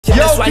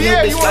that's why your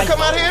bitch like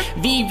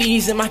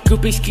VVs and my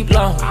groupies keep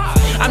long.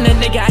 I'm the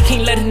nigga, I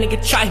can't let a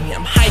nigga try me.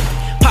 I'm hype,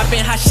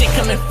 poppin' hot shit,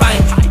 come and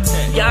find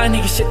me. Y'all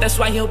nigga shit, that's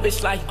why your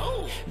bitch like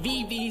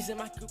VVs and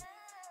my groupies.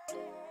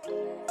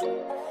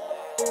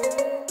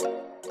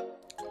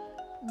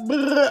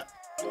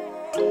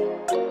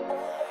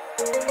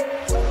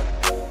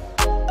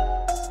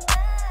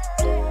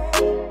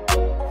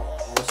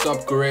 What's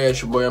up, Korea?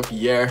 It's your boy Young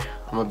Pierre.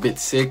 I'm a bit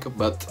sick,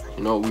 but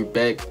you know, we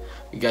back.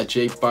 We got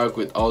J Park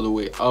with All the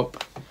Way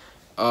Up.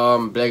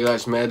 Black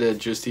Lives Matter,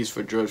 Justice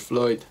for George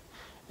Floyd,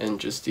 and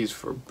Justice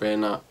for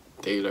Breonna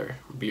Taylor.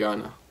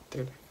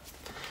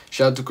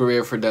 Shout out to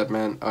Korea for that,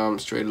 man.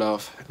 Straight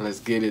love, and let's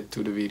get it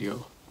to the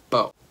video.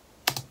 Pow.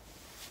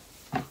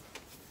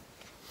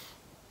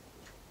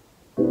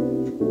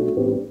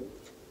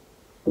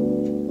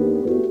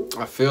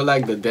 I feel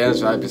like the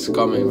dance vibe is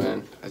coming,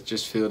 man. I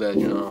just feel that,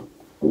 you know,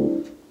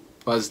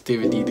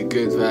 positivity, the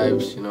good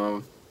vibes, you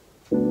know.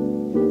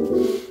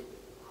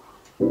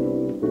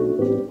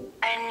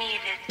 I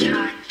need a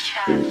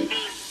cha-cha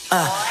beat.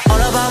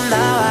 All about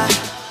now,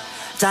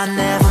 done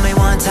that for me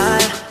one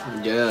time.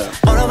 Yeah.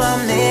 All about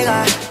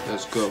nigga.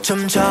 Let's go.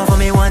 춤춰 for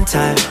me one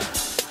time.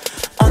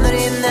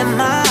 오늘이 내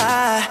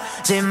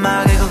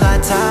마지막일 것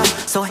같아.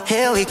 So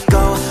here we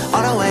go.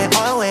 All the way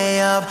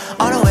up.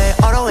 All the way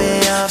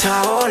up.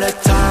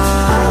 타올랐다.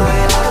 All the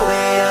way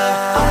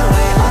up. All the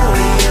way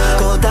up.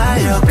 고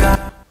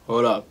달려가.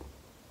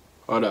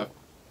 Hold up.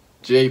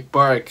 J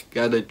Park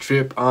got a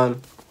drip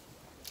on.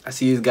 I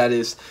see he's got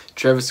his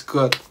Travis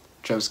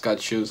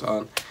Scott shoes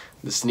on.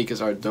 The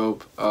sneakers are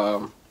dope.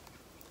 You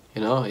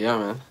know, yeah,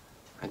 man.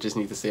 I just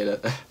need to say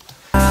that.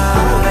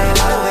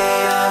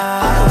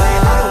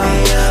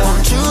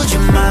 멈추지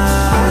마.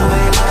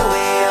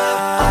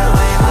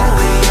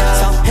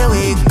 So here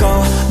we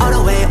go. All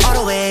the way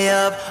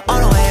up. All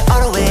the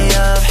way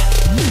up.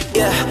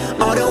 Yeah,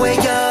 all the way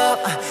up.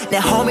 내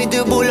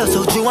호미들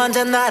불러서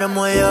주환자 나를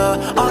모여.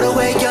 All the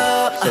way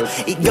up.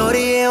 이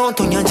거리에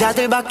온통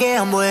여자들밖에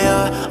안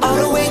보여. All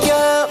the way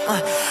up.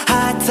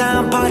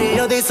 핫한 파티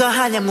어디서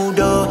하냐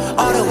물어.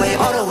 All the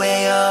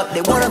way up.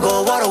 They wanna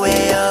go all the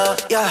way up.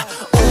 Yeah,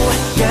 ooh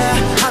yeah,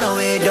 하나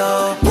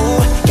위로.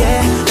 Ooh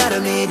yeah, 나를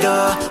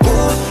믿어.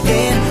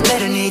 우린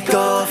내를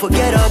잊고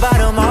forget about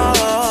them all.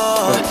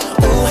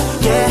 Ooh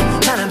yeah,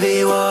 나는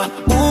비워.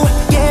 Ooh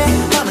yeah,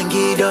 밤은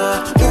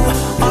길어. Ooh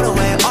all the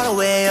way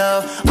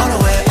up. All the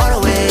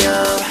way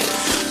up.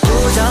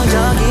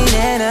 부정적인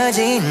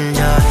에너지는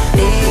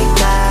저리가.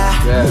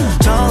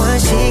 좋은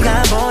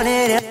시간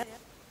보내려.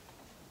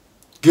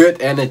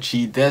 Good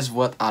energy, that's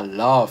what I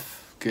love.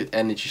 Good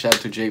energy. Shout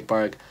out to J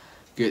Park.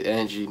 Good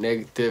energy.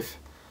 Negative,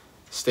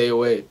 stay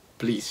away.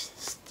 Please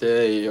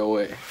stay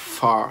away.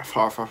 Far.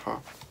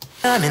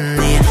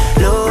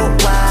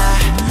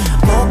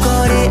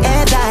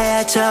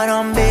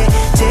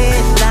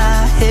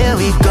 Here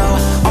we go.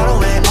 All the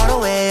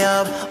way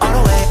up. All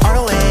the way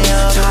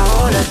up.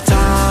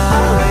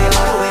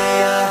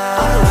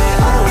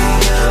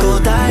 또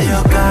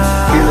달려가.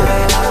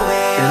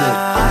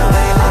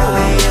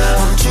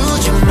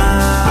 멈추지 마.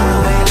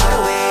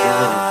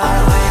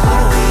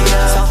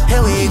 So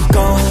here we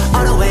go.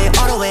 All the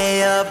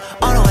way up.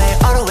 All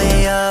the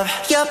way up.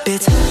 Yup,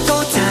 it's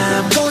go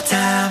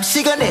time.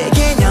 시간의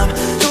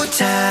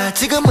개념조차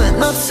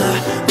지금은 없어.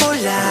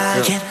 몰라.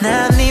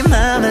 난 네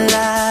맘을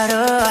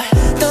알아.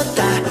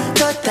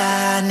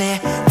 떴다 내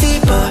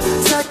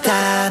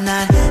뒤집어졌다.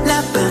 난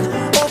나쁜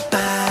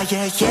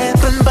오빠의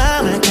예쁜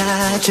밤을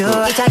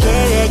가져. 이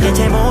자리에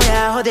제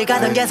뭐야. 어딜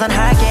가든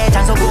계산할게.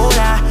 장소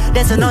골라.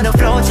 댄스 on the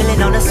floor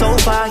chillin' on the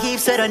sofa.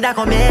 힙스를 다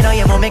고민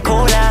너의 몸에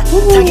콜라.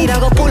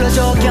 자기라고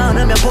불러줘.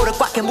 겨누면 볼을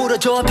꽉해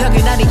물어줘.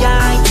 평균 아니야.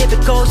 I ain't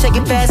typical. Shake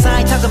it fast. I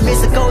ain't talking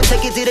mystical.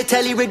 Take it to the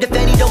telly. Read the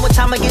fanny. don't want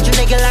time. I get you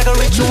naked like a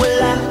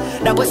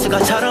ritual. 나 벌써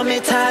것처럼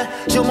일탈.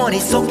 주머니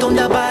속 돈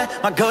다발.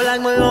 My girl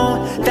like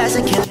Malone.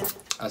 Fashion killer.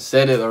 I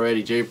said it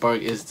already. J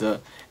Park is the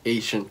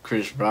Asian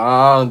Chris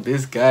Brown.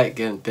 This guy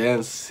can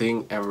dance,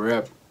 sing, and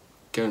rap.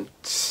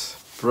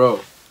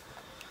 Bro,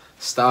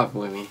 stop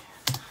with me.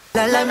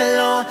 Like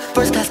Malone,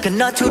 first class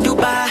not to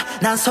Dubai.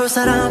 난 서울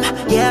사람,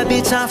 yeah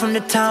bitch I'm from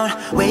the town.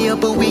 Way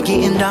up but we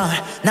getting down.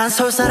 난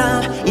서울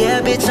사람,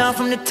 yeah bitch I'm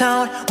from the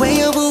town.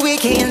 Way up but we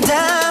getting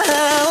down.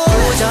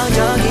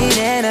 부정적인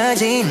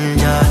에너지는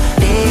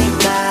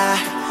저리가.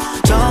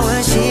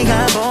 좋은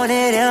시간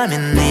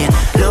보내려면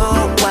네로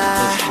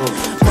와.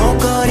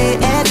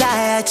 목걸이에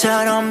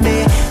다이아처럼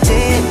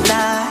빛이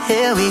나.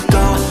 Here we go.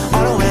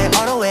 All the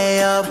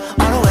way up.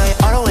 All the way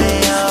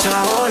up.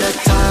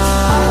 타올랐다.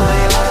 All the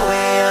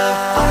way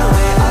up.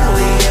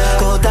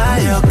 고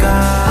달려가.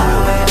 All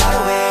the way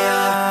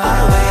up.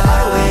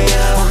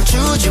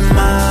 멈추지 마.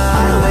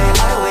 All the way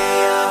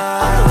up.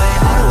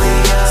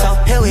 So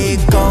here we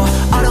go.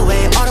 All the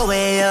way up. All the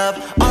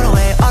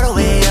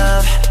way up.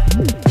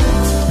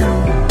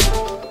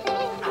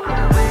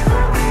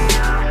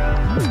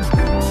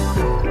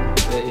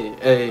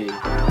 Hey.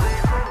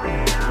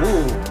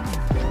 Woo.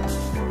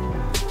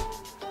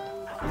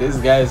 This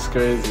guy is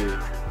crazy.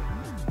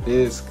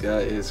 This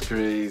guy is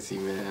crazy,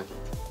 man.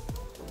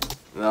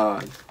 Nah,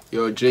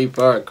 Yo, J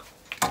Park,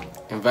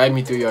 invite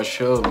me to your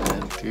show,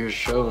 man. To your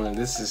show, man.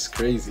 This is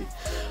crazy.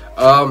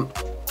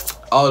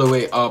 All the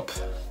way up.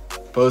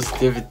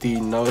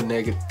 Positivity, no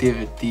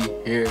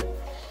negativity here.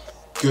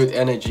 Good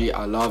energy.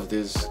 I love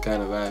this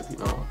kind of vibe, you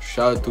know.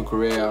 Shout out to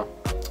Korea.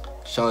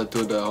 Shout out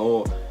to the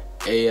whole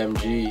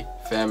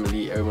AMG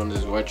family. Everyone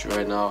that's watching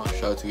right now.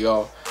 Shout out to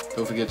y'all.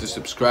 Don't forget to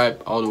subscribe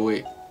all the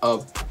way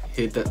up.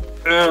 Hit that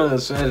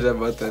smash that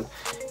button.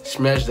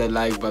 Smash that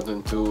like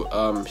button too.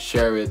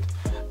 Share it.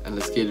 And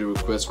let's get the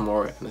request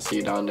more. And I'll see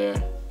you down there.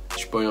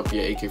 It's your boy Young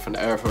Pierre, aka from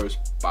the Air Force.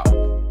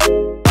 Bye.